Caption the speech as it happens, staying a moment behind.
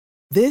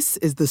This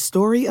is the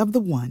story of the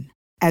one.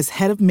 As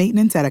head of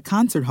maintenance at a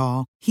concert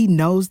hall, he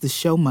knows the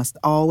show must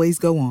always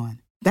go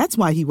on. That's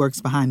why he works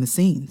behind the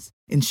scenes,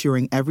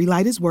 ensuring every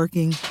light is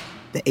working,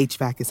 the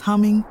HVAC is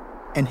humming,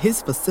 and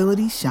his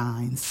facility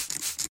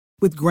shines.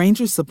 With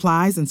Grainger's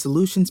supplies and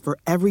solutions for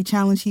every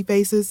challenge he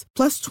faces,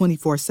 plus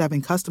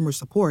 24/7 customer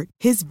support,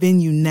 his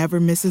venue never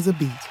misses a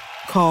beat.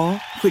 Call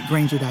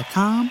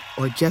quickgrainger.com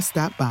or just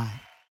stop by.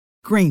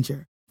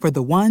 Grainger, for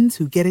the ones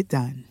who get it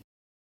done.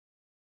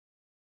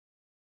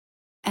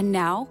 And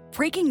now,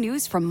 breaking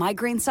news from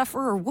migraine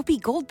sufferer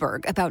Whoopi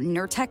Goldberg about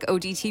Nurtec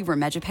ODT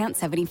Rimegepant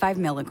 75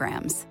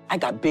 milligrams. I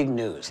got big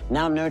news.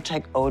 Now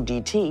Nurtec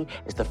ODT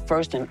is the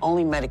first and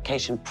only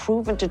medication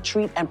proven to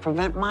treat and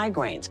prevent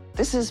migraines.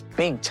 This is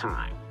big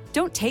time.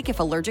 Don't take if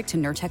allergic to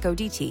Nurtec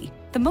ODT.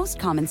 The most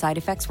common side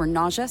effects were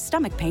nausea,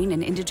 stomach pain,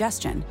 and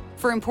indigestion.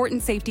 For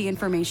important safety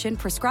information,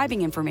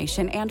 prescribing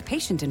information, and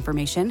patient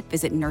information,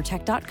 visit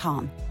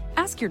Nurtec.com.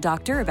 Ask your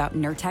doctor about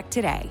Nurtec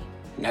today.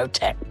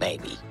 Nurtec,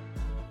 baby.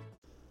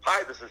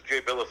 Hi, this is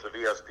Jay Billis of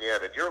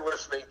ESPN, and you're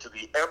listening to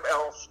the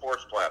ML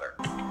Sports Platter.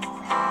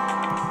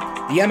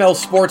 The ML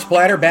Sports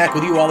Platter, back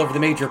with you all over the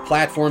major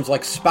platforms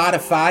like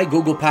Spotify,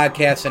 Google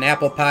Podcasts, and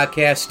Apple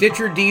Podcasts,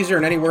 Stitcher, Deezer,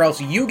 and anywhere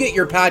else you get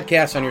your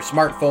podcasts on your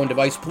smartphone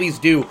device. Please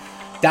do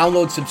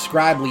download,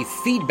 subscribe, leave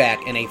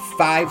feedback, and a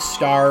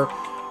 5-star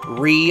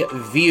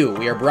review.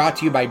 We are brought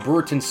to you by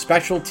Brewerton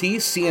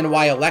Specialties,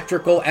 CNY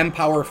Electrical,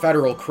 Empower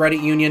Federal Credit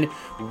Union,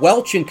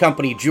 Welch &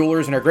 Company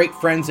Jewelers, and our great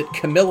friends at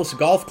Camillus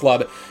Golf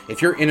Club.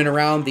 If you're in and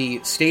around the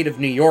state of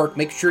New York,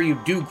 make sure you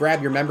do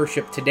grab your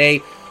membership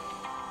today.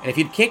 And if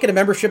you can't get a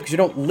membership because you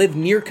don't live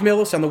near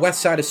Camillus on the west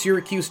side of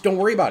Syracuse, don't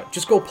worry about it.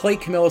 Just go play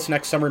Camillus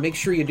next summer. Make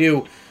sure you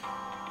do.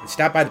 And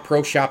stop by the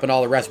pro shop and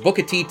all the rest. Book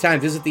a tee time,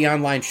 visit the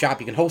online shop.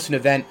 You can host an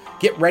event.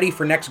 Get ready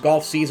for next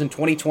golf season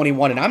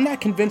 2021. And I'm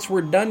not convinced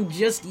we're done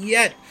just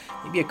yet.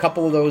 Maybe a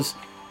couple of those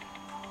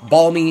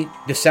balmy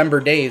December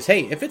days.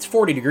 Hey, if it's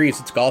 40 degrees,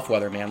 it's golf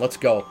weather, man. Let's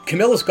go.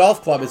 Camillus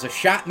Golf Club is a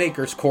shot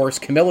maker's course.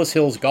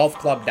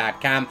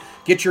 CamillusHillsGolfClub.com.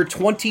 Get your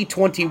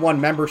 2021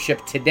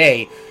 membership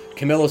today.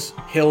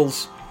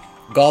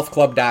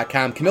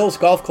 CamillusHillsGolfClub.com. Camillus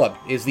Golf Club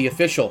is the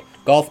official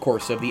golf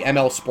course of the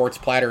ML Sports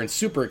Platter, and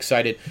super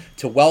excited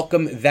to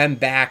welcome them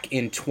back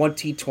in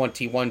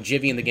 2021.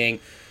 Jivy and the gang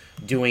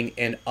doing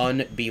an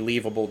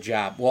unbelievable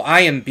job. Well,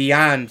 I am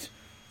beyond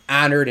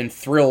honored and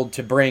thrilled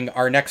to bring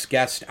our next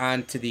guest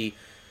onto the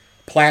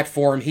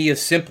platform. He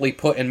is, simply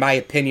put, in my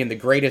opinion, the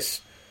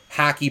greatest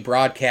hockey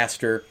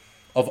broadcaster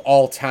of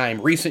all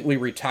time. Recently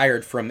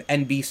retired from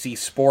NBC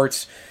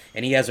Sports,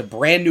 and he has a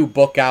brand new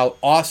book out.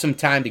 Awesome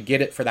time to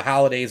get it for the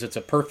holidays. It's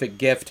a perfect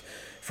gift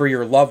for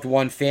your loved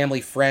one, family,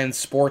 friends,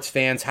 sports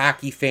fans,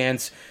 hockey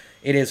fans.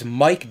 It is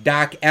Mike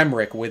Doc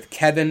Emrick with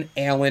Kevin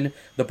Allen.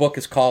 The book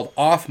is called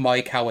Off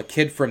Mike, How a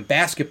Kid from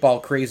Basketball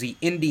Crazy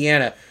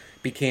Indiana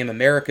Became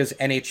America's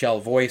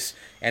NHL Voice.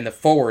 And the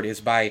foreword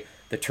is by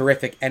the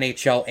terrific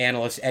NHL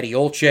analyst Eddie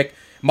Olczyk.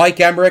 Mike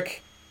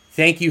Emrick,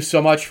 thank you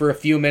so much for a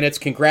few minutes.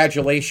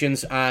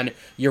 Congratulations on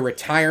your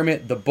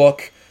retirement, the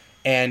book,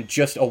 and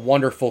just a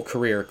wonderful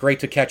career. Great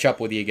to catch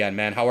up with you again,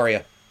 man. How are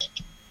you?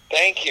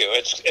 Thank you.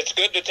 It's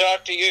good to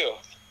talk to you.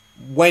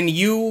 When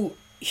you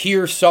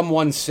hear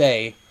someone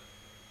say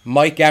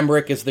Mike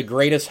Emrick is the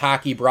greatest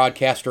hockey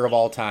broadcaster of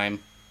all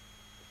time,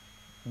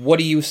 what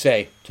do you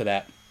say to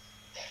that?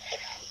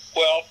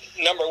 Well,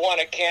 number one,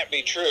 it can't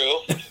be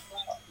true,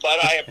 but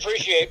I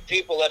appreciate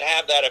people that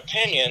have that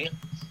opinion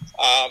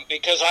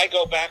because I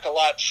go back a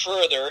lot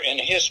further in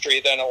history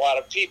than a lot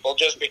of people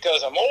just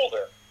because I'm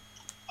older.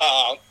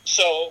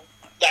 So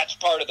that's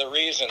part of the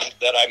reason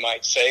that I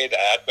might say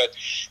that. But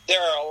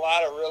there are a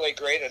lot of really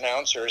great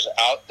announcers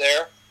out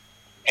there,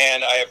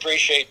 and I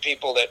appreciate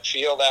people that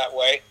feel that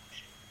way.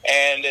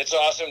 And it's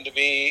awesome to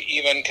be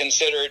even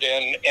considered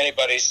in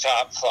anybody's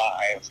top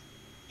 5.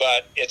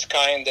 But it's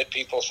kind that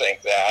people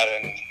think that,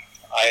 and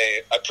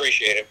I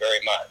appreciate it very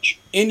much.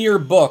 In your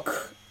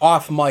book,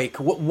 Off Mike,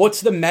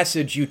 what's the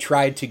message you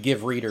tried to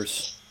give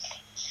readers?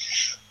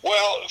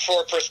 Well,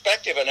 for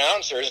prospective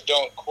announcers,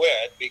 don't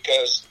quit,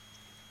 because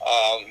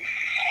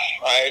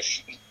I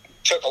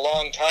took a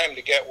long time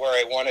to get where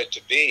I wanted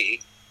to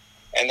be,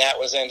 and that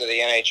was into the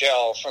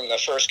NHL. From the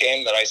first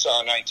game that I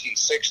saw in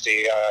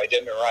 1960, I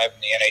didn't arrive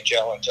in the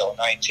NHL until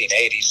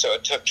 1980, so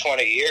it took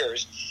 20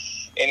 years,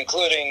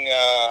 including,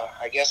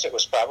 I guess it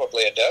was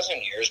probably a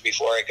dozen years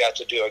before I got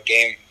to do a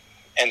game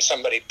and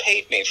somebody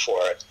paid me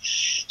for it.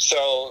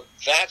 So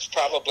that's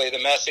probably the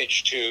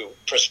message to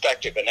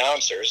prospective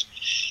announcers.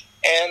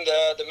 And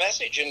the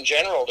message in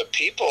general to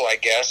people, I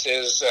guess,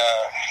 is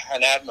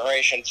an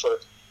admiration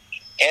for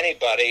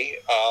anybody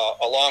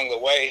along the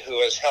way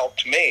who has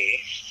helped me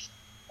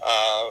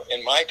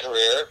in my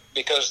career,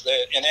 because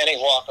in any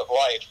walk of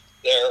life,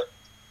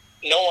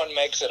 no one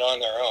makes it on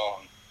their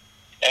own.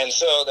 And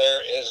so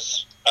there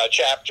is a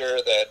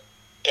chapter that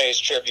pays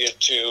tribute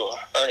to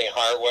Ernie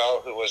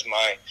Harwell, who was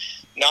my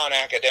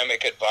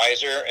non-academic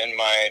advisor in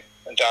my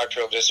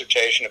doctoral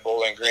dissertation at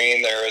Bowling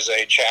Green. There is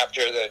a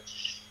chapter that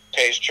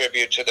pays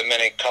tribute to the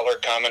many color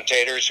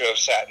commentators who have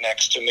sat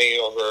next to me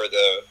over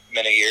the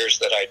many years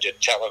that I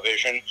did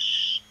television.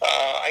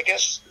 I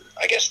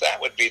guess that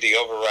would be the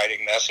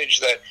overriding message,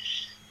 that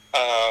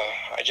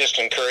I just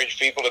encourage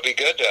people to be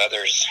good to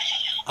others.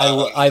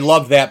 I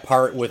love that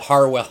part with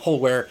Harwell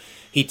where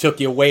he took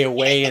you way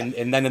away,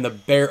 and then in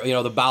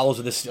the bowels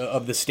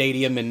of the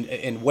stadium,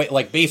 and way,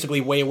 like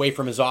basically way away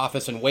from his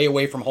office and way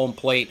away from home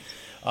plate.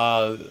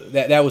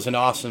 That was an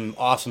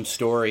awesome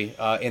story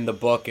in the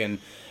book, and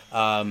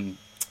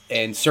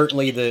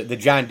certainly the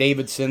John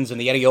Davidsons and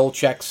the Eddie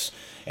Olczyks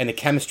and the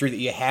chemistry that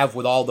you have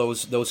with all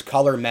those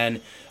color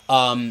men.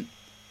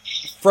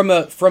 From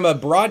a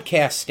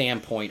broadcast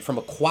standpoint, from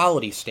a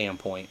quality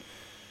standpoint,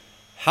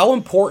 how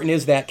important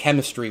is that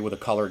chemistry with a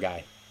color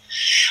guy?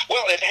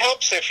 Well, it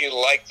helps if you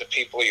like the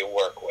people you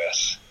work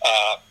with.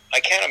 I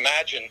can't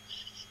imagine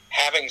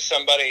having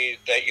somebody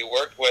that you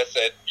worked with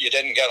that you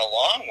didn't get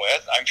along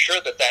with. I'm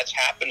sure that that's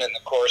happened in the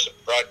course of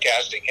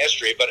broadcasting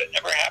history, but it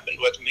never happened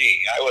with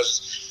me. I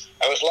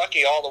was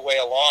lucky all the way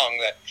along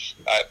that,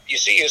 you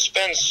see, you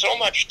spend so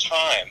much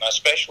time,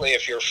 especially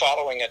if you're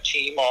following a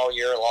team all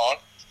year long,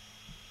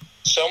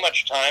 so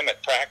much time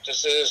at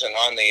practices and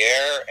on the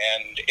air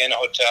and in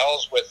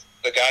hotels with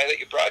the guy that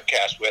you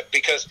broadcast with,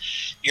 because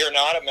you're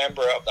not a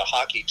member of the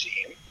hockey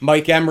team.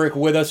 Mike Emmerich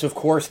with us, of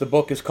course. The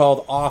book is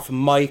called Off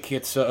Mike.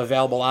 It's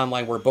available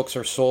online where books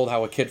are sold.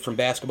 How a Kid from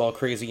Basketball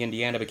Crazy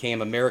Indiana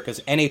Became America's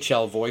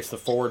NHL Voice, the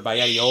forward by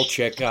Eddie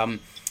Olczyk.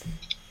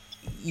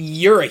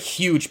 You're a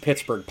huge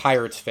Pittsburgh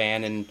Pirates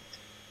fan, and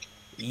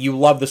you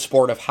love the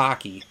sport of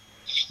hockey.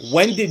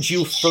 When did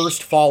you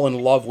first fall in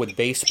love with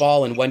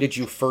baseball, and when did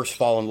you first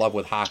fall in love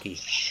with hockey?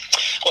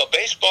 Well,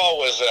 baseball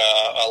was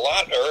a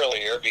lot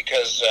earlier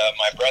because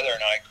my brother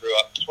and I grew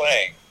up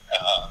playing.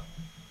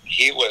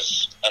 He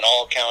was an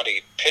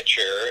all-county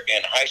pitcher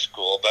in high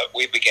school, but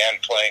we began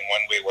playing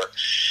when we were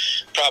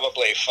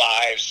probably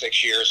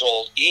 5-6 years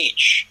old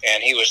each,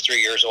 and he was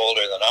 3 years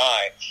older than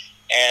I.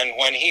 And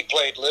when he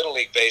played Little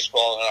League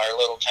Baseball in our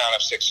little town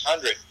of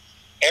 600,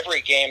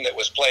 every game that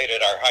was played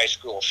at our high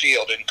school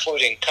field,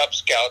 including Cub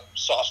Scout,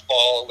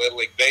 softball, Little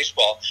League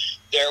Baseball,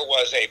 there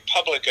was a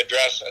public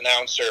address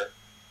announcer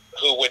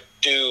who would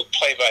do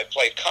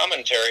play-by-play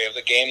commentary of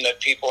the game that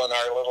people in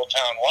our little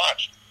town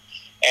watched.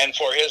 And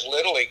for his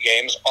Little League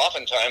games,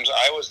 oftentimes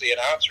I was the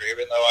announcer,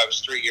 even though I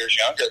was 3 years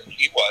younger than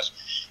he was.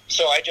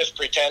 So I just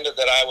pretended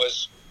that I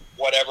was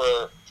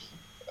whatever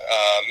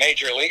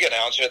major league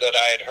announcer that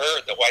I had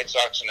heard, the White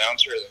Sox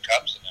announcer or the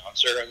Cubs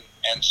announcer.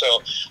 And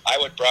so I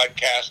would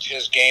broadcast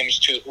his games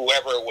to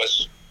whoever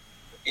was,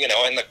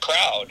 in the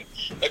crowd.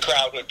 The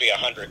crowd would be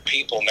 100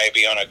 people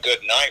maybe on a good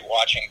night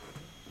watching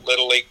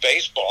Little League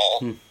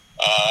Baseball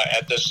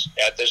at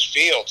this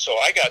field. So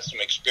I got some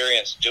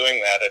experience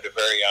doing that at a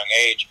very young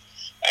age.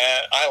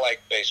 And I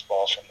liked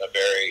baseball from the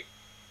very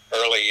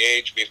early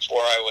age,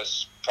 before I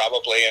was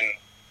probably in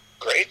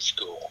grade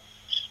school.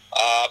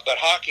 But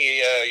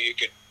hockey,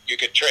 you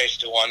could trace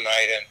to one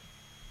night in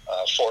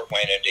Fort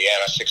Wayne,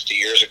 Indiana, 60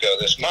 years ago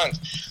this month.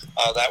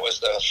 That was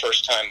the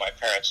first time my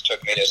parents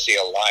took me to see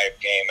a live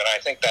game, and I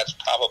think that's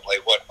probably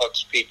what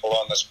hooks people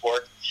on the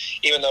sport.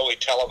 Even though we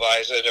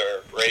televise it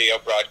or radio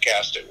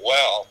broadcast it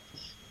well,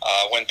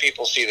 when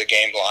people see the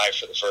game live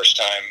for the first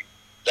time,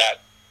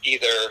 that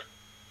either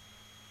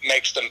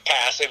makes them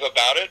passive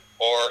about it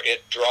or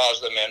it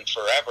draws them in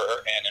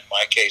forever, and in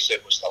my case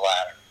it was the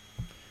latter.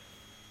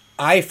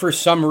 I, for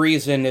some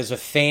reason, as a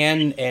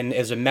fan and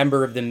as a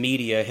member of the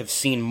media, have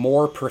seen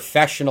more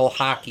professional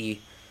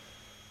hockey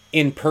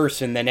in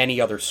person than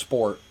any other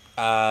sport.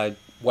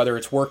 Whether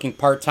it's working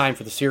part-time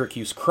for the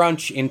Syracuse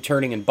Crunch,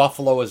 interning in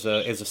Buffalo as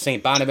a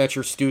St.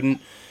 Bonaventure student,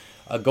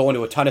 going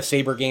to a ton of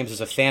Sabre games as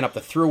a fan up the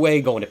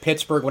Thruway, going to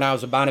Pittsburgh when I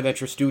was a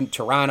Bonaventure student,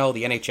 Toronto,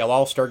 the NHL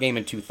All-Star Game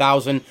in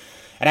 2000.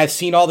 And I've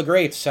seen all the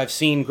greats. I've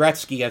seen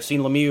Gretzky, I've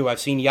seen Lemieux, I've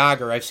seen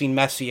Jagr, I've seen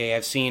Messier,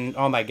 I've seen,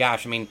 oh my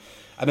gosh,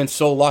 I've been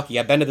so lucky.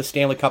 I've been to the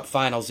Stanley Cup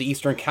Finals, the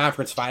Eastern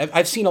Conference Finals.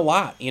 I've seen a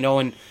lot,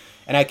 and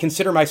I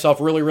consider myself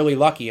really, really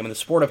lucky. The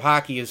sport of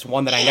hockey is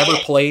one that I never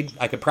played.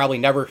 I could probably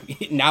never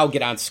now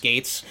get on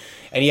skates,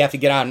 and you have to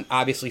get on,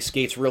 obviously,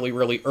 skates really,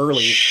 really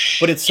early.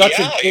 But it's such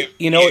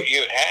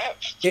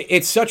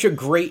it's such a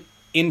great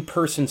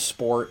in-person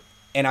sport,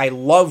 and I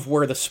love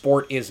where the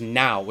sport is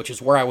now, which is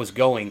where I was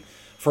going.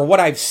 For what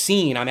I've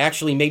seen, I'm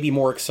actually maybe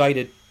more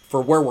excited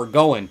for where we're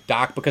going,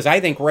 Doc, because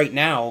I think right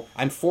now,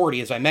 I'm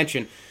 40, as I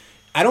mentioned,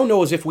 I don't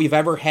know as if we've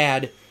ever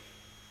had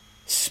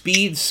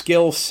speed,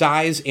 skill,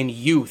 size, and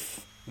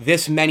youth.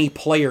 This many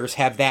players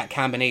have that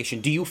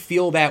combination. Do you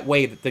feel that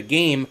way, that the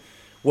game,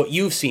 what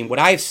you've seen, what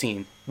I've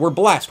seen, we're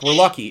blessed, we're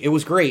lucky, it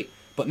was great,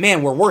 but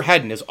man, where we're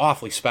heading is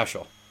awfully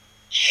special.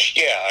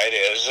 Yeah, it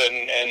is,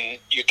 and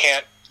you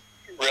can't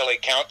really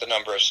count the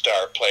number of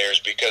star players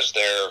because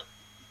they're,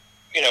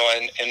 in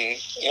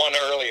one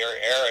earlier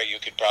era, you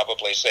could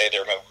probably say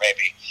there were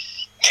maybe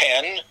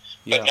 10,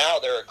 but now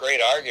there are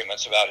great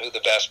arguments about who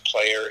the best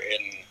player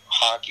in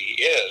hockey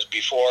is.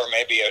 Before,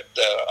 maybe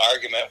the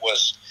argument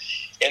was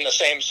in the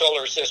same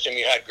solar system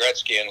you had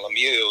Gretzky and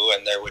Lemieux,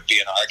 and there would be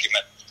an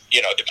argument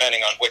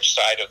depending on which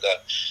side of the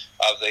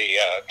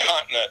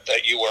continent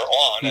that you were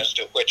on, as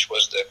to which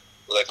was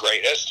the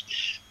greatest.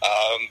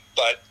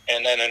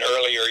 And then in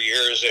earlier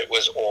years it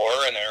was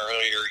Orr, and in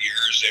earlier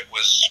years it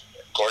was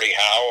Gordie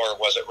Howe, or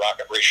was it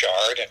Rocket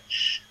Richard, and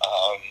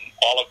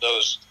all of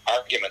those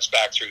arguments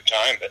back through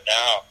time. But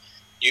now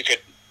you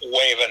could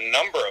wave a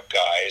number of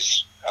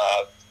guys,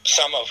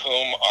 some of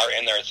whom are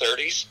in their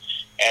 30s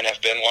and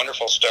have been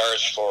wonderful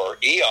stars for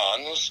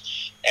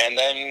eons, and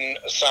then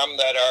some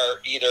that are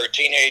either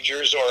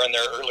teenagers or in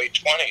their early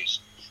 20s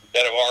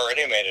that have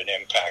already made an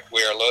impact.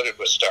 We are loaded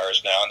with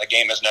stars now, and the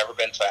game has never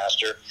been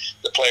faster.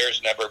 The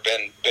players never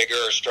been bigger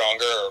or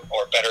stronger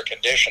or better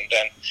conditioned.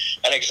 And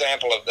an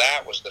example of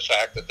that was the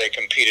fact that they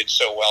competed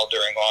so well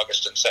during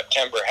August and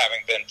September, having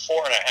been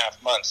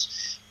 4.5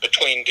 months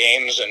between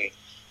games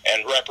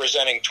and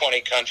representing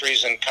 20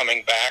 countries and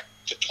coming back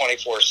to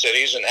 24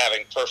 cities and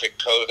having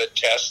perfect COVID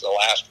tests the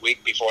last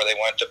week before they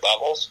went to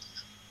bubbles.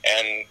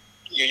 And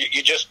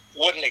you just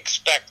wouldn't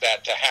expect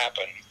that to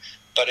happen.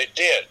 But it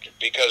did,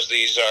 because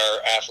these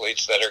are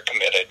athletes that are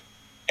committed,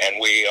 and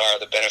we are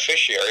the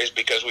beneficiaries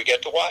because we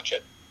get to watch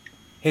it.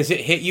 Has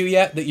it hit you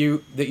yet that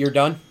you're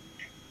done?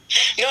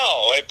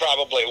 No, it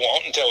probably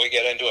won't until we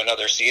get into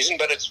another season,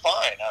 but it's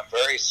fine. I'm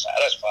very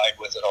satisfied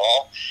with it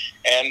all,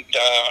 and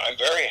I'm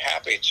very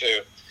happy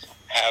to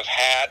have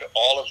had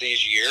all of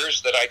these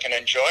years that I can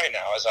enjoy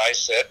now as I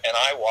sit and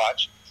I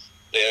watch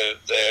the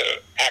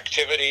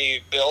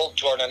activity build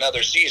toward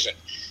another season.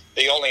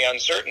 The only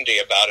uncertainty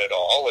about it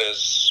all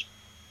is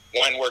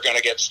when we're going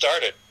to get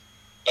started,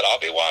 but I'll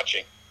be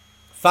watching.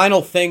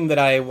 Final thing that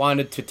I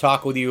wanted to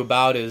talk with you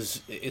about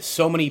is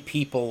so many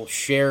people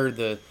share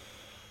the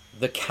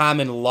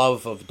common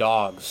love of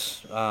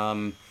dogs.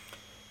 I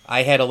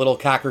had a little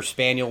Cocker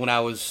Spaniel when I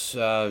was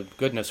a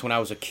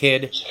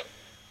kid,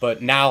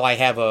 but now I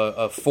have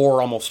a 4,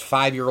 almost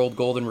 5-year-old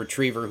Golden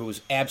Retriever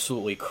who's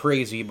absolutely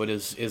crazy, but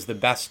is the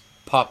best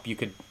pup you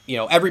could.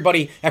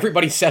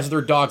 Everybody says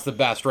their dog's the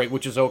best, right?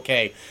 Which is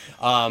okay.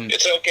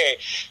 It's okay.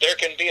 There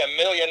can be a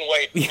million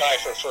way to tie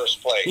for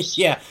first place.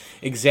 Yeah,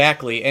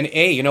 exactly. And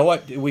hey, you know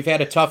what? We've had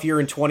a tough year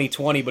in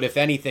 2020, but if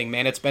anything,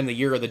 man, it's been the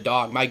year of the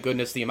dog. My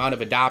goodness, the amount of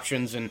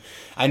adoptions, and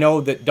I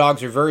know that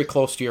dogs are very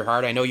close to your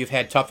heart. I know you've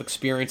had tough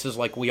experiences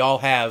like we all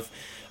have.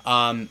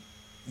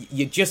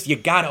 You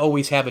got to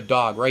always have a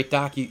dog, right,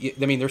 Doc?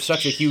 They're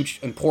such a huge,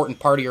 important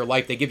part of your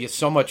life. They give you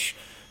so much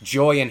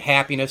joy and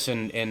happiness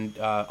and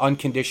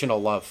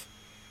unconditional love.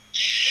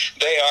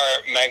 They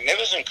are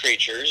magnificent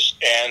creatures,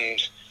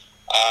 and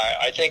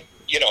I think,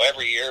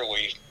 every year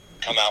we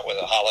come out with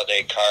a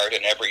holiday card,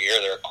 and every year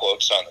there are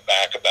quotes on the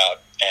back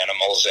about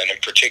animals, and in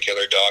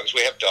particular dogs.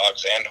 We have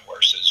dogs and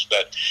horses,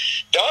 but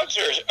dogs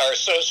are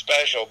so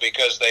special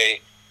because they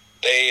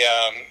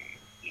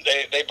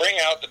bring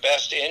out the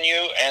best in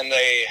you, and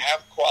they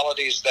have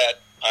qualities that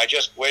I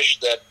just wish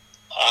that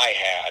I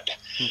had.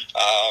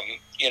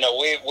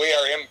 We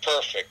are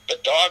imperfect,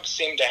 but dogs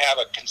seem to have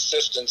a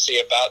consistency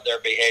about their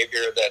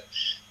behavior that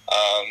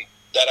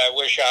I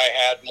wish I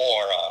had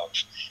more of.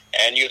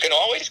 And you can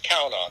always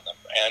count on them.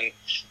 And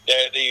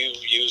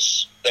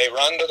they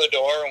run to the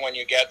door when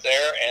you get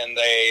there, and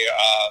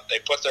they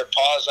put their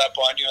paws up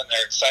on you, and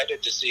they're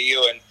excited to see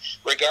you. And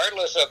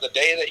regardless of the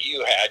day that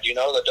you had,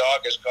 the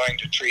dog is going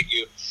to treat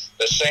you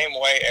the same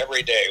way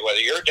every day.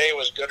 Whether your day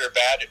was good or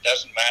bad, it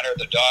doesn't matter.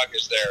 The dog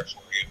is there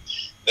for you.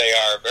 They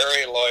are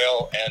very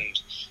loyal, and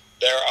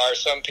there are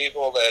some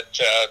people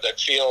that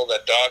feel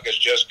that dog is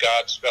just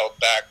God spelled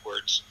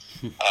backwards.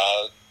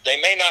 They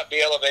may not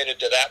be elevated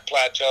to that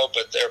plateau,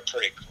 but they're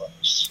pretty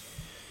close.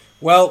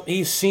 Well,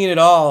 he's seen it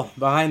all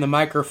behind the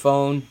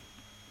microphone,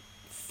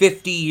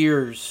 50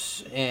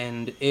 years,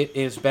 and it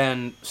has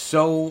been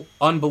so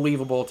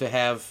unbelievable to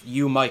have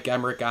you, Mike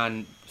Emrick,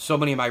 on so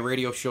many of my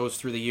radio shows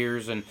through the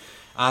years, and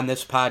on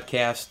this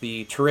podcast,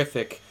 the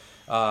terrific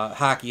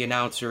hockey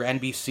announcer,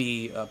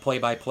 NBC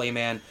play-by-play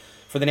man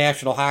for the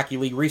National Hockey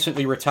League,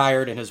 recently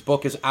retired, and his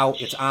book is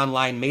out. It's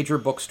online, major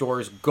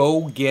bookstores.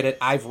 Go get it.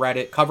 I've read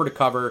it cover to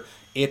cover.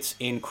 It's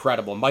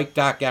incredible. Mike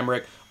Doc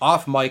Emrick,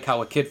 Off Mike,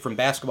 How a Kid from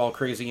Basketball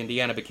Crazy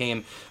Indiana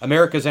Became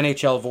America's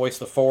NHL Voice.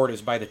 The forward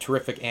is by the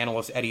terrific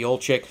analyst Eddie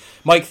Olczyk.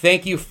 Mike,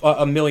 thank you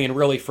a million,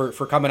 really, for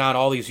coming on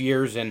all these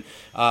years, and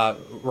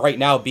right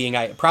now being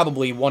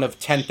probably one of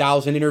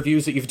 10,000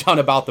 interviews that you've done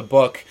about the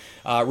book.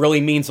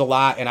 Really means a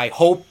lot, and I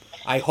hope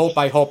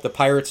the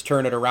Pirates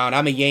turn it around.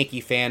 I'm a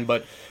Yankee fan,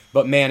 but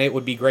man, it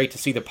would be great to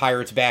see the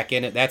Pirates back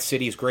in it. That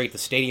city's great. The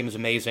stadium is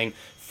amazing.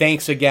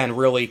 Thanks again,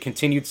 really.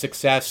 Continued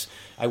success.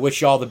 I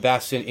wish you all the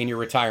best in your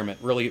retirement.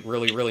 Really,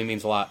 really, really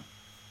means a lot.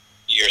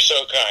 You're so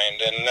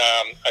kind. And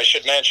I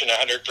should mention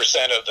 100%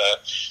 of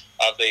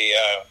the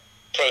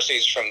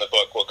proceeds from the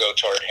book will go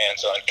toward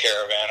hands-on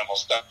care of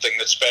animals, something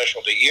that's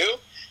special to you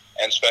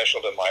and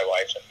special to my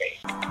wife and me.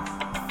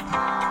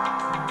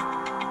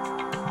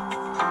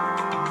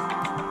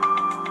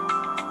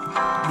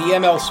 The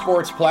ML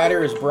Sports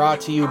Platter is brought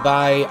to you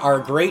by our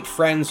great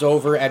friends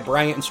over at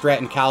Bryant and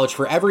Stratton College.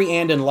 For every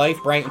and in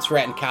life, Bryant and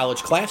Stratton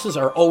College classes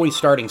are always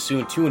starting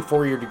soon, 2- and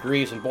 4-year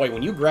degrees. And boy,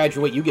 when you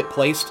graduate, you get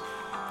placed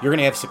you're going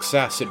to have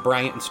success at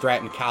Bryant and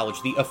Stratton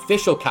College, the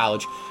official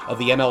college of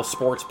the ML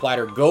Sports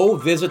Platter. Go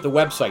visit the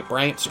website,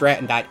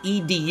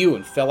 bryantstratton.edu,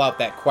 and fill out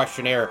that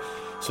questionnaire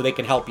so they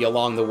can help you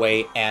along the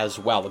way as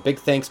well. A big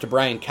thanks to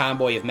Brian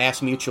Comboy of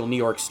Mass Mutual New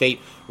York State,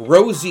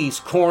 Rosie's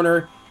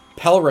Corner,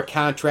 Pelra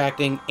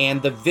Contracting,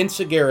 and the Vince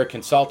Aguirre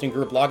Consulting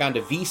Group. Log on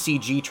to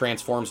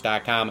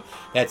vcgtransforms.com.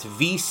 That's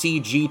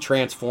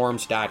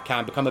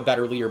vcgtransforms.com. Become a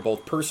better leader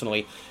both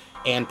personally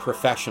and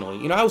professionally.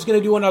 You know, I was going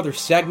to do another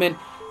segment.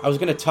 I was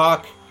going to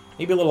talk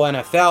maybe a little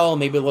NFL,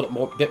 maybe a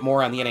little bit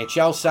more on the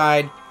NHL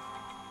side.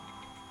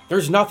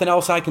 There's nothing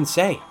else I can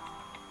say.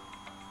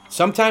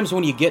 Sometimes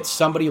when you get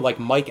somebody like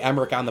Mike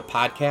Emmerich on the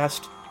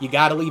podcast, you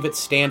got to leave it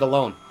stand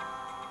alone.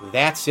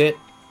 That's it.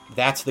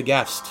 That's the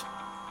guest.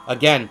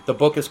 Again, the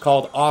book is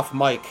called Off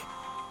Mike,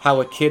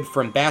 How a Kid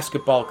from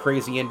Basketball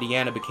Crazy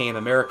Indiana Became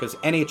America's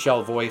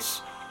NHL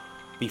Voice.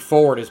 The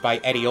foreword is by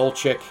Eddie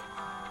Olczyk,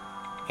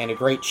 and a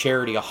great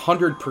charity,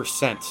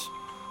 100%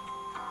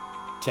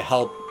 to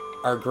help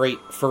our great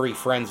furry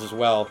friends as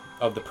well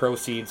of the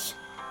proceeds.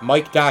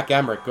 Mike Doc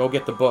Emmerich, go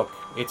get the book.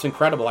 It's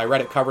incredible. I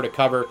read it cover to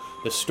cover.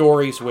 The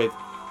stories with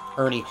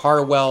Ernie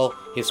Harwell,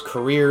 his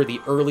career,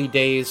 the early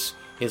days,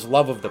 his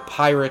love of the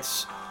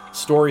Pirates,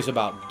 stories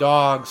about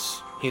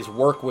dogs, his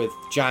work with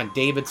John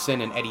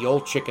Davidson and Eddie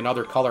Olczyk and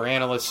other color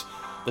analysts,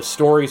 the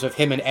stories of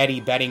him and Eddie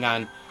betting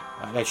on,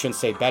 I shouldn't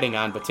say betting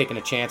on, but taking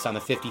a chance on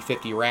the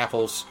 50-50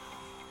 raffles,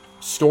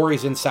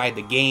 stories inside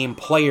the game,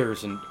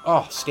 players, and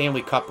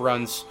Stanley Cup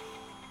runs.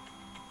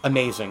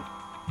 Amazing.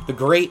 The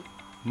great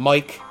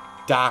Mike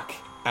Doc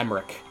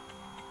Emmerich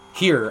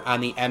here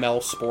on the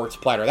ML Sports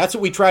Platter. That's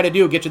what we try to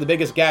do, get you the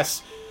biggest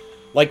guests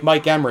like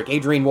Mike Emmerich,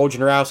 Adrian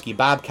Wojnarowski,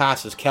 Bob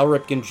Costas, Cal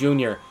Ripken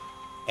Jr.,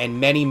 and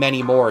many,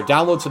 many more.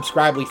 Download,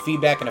 subscribe, leave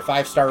feedback, and a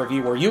 5-star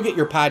review where you get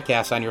your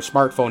podcasts on your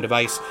smartphone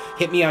device.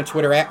 Hit me on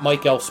Twitter at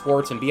Mike L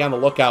Sports, and be on the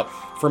lookout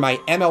for my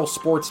ML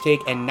Sports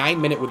Take and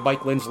 9-Minute with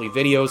Mike Lindsley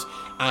videos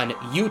on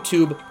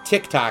YouTube,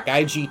 TikTok,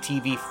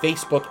 IGTV,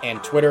 Facebook,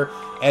 and Twitter.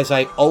 As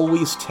I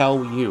always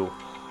tell you,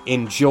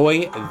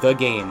 enjoy the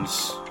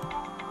games.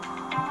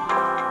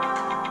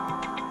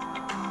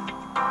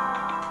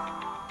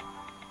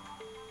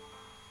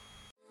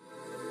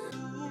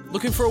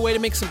 Looking for a way to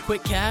make some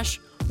quick cash?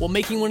 Well,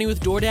 making money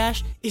with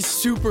DoorDash is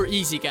super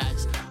easy,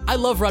 guys. I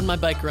love riding my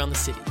bike around the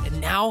city,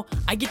 and now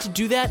I get to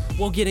do that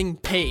while getting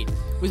paid.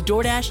 With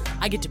DoorDash,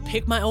 I get to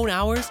pick my own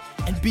hours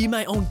and be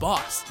my own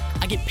boss.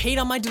 I get paid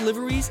on my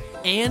deliveries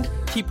and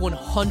keep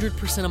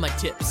 100% of my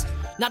tips.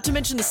 Not to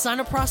mention the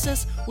sign-up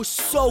process was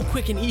so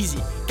quick and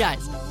easy.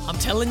 Guys, I'm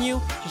telling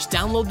you, just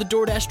download the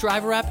DoorDash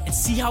driver app and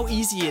see how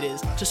easy it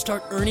is to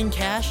start earning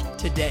cash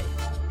today.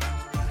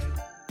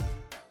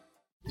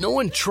 No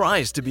one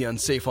tries to be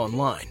unsafe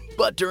online,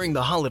 but during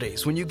the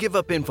holidays when you give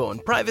up info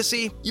and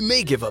privacy, you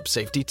may give up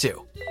safety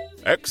too.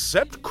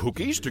 Accept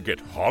cookies to get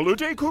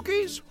holiday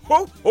cookies?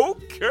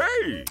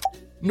 Okay!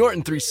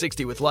 Norton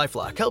 360 with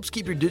LifeLock helps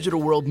keep your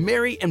digital world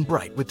merry and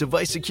bright with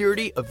device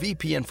security, a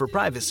VPN for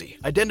privacy,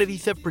 identity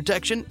theft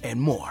protection,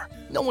 and more.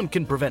 No one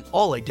can prevent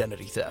all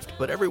identity theft,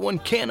 but everyone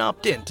can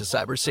opt in to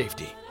cyber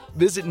safety.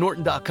 Visit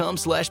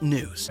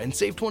norton.com/news and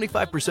save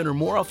 25% or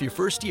more off your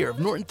first year of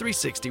Norton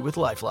 360 with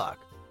LifeLock.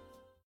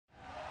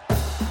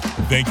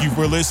 Thank you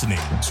for listening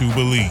to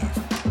Believe.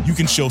 You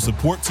can show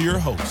support to your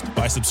host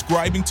by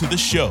subscribing to the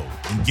show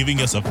and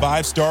giving us a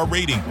 5-star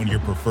rating on your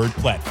preferred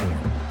platform.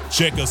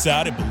 Check us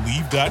out at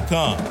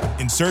Believe.com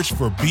and search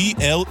for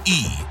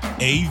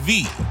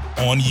BLEAV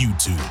on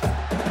YouTube.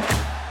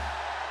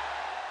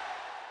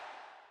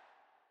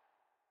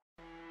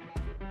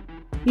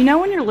 You know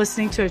when you're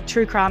listening to a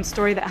true crime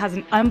story that has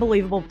an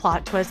unbelievable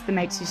plot twist that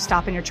makes you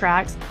stop in your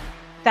tracks?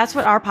 That's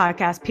what our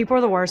podcast, People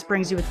Are the Worst,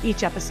 brings you with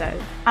each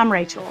episode. I'm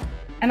Rachel.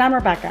 And I'm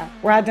Rebecca.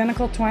 We're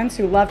identical twins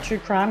who love true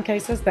crime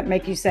cases that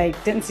make you say,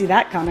 didn't see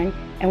that coming,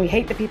 and we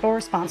hate the people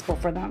responsible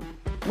for them.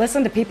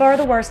 Listen to People Are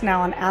the Worst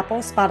now on Apple,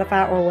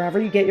 Spotify, or wherever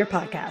you get your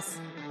podcasts.